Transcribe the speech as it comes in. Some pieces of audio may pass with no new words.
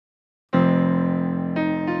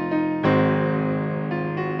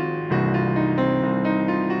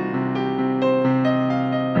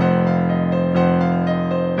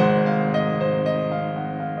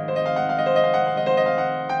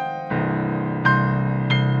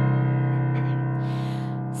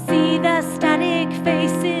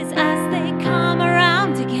faces as they come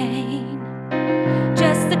around again.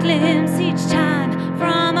 Just a glimpse each time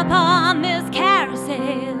from upon this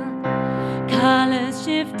carousel. Colors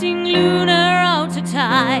shifting, lunar alter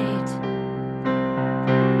tide.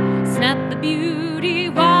 Snap the beauty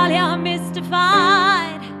while you're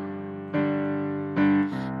mystified.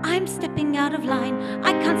 I'm stepping out of line,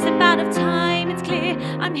 I can't step out of time. It's clear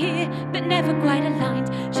I'm here, but never quite aligned.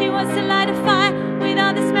 She wants to light a fire with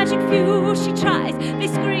all this magic fuel. She tries, they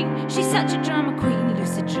scream, she's such a drama queen.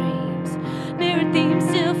 Lucid dreams, mirrored themes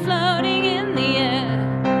still floating in the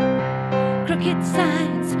air. Crooked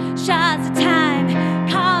signs, shards of time,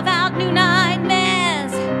 carve out new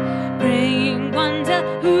nightmares. Praying wonder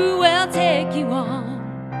who will take you on.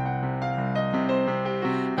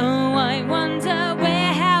 Oh, I wonder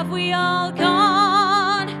where have we all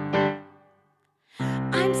gone?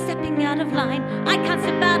 I'm stepping out of line, I can't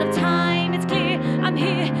step out of time. It's clear I'm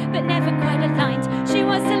here, but never quite aligned. She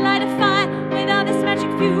wants to light a fire with all this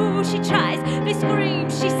magic fuel. She tries, they scream,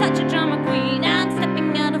 she's such a drama queen. I'm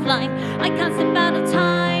stepping out of line, I can't step out of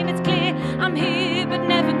time. It's clear I'm here, but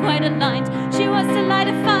never quite aligned. She wants to light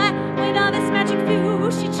a fire with all this magic fuel.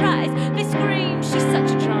 She tries, they scream, she's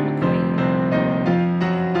such a drama queen.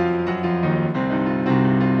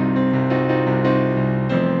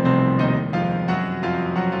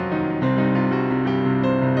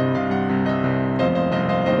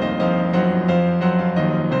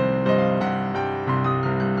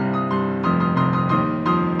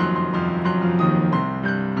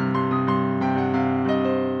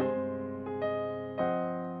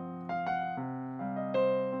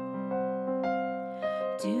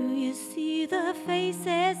 Do you see the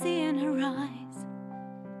faces in her eyes?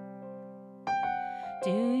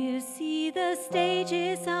 Do you see the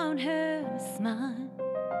stages on her smile?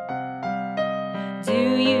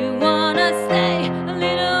 Do you wanna stay a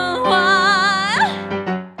little while?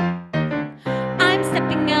 I'm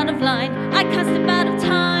stepping out of line, I can't step out of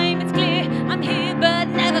time. It's clear I'm here but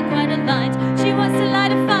never quite aligned. She wants to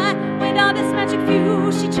light a fire with all this magic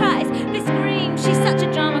fuel. She tries, they scream, she's such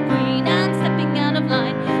a drama queen. I'm stepping out of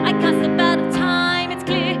line, I can't step out of time. It's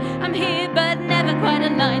clear I'm here but never quite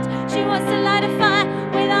aligned. She wants to light a fire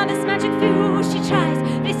with all this magic fuel. She tries,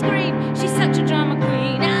 they scream, she's such a drama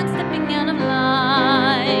queen. I'm stepping out of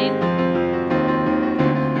line,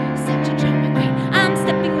 such a drama queen. I'm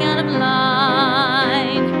stepping out of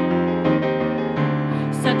line,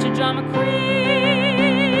 such a drama queen,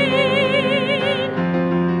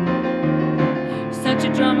 such a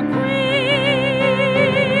drama queen.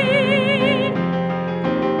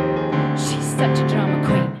 She's such a drama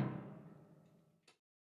queen.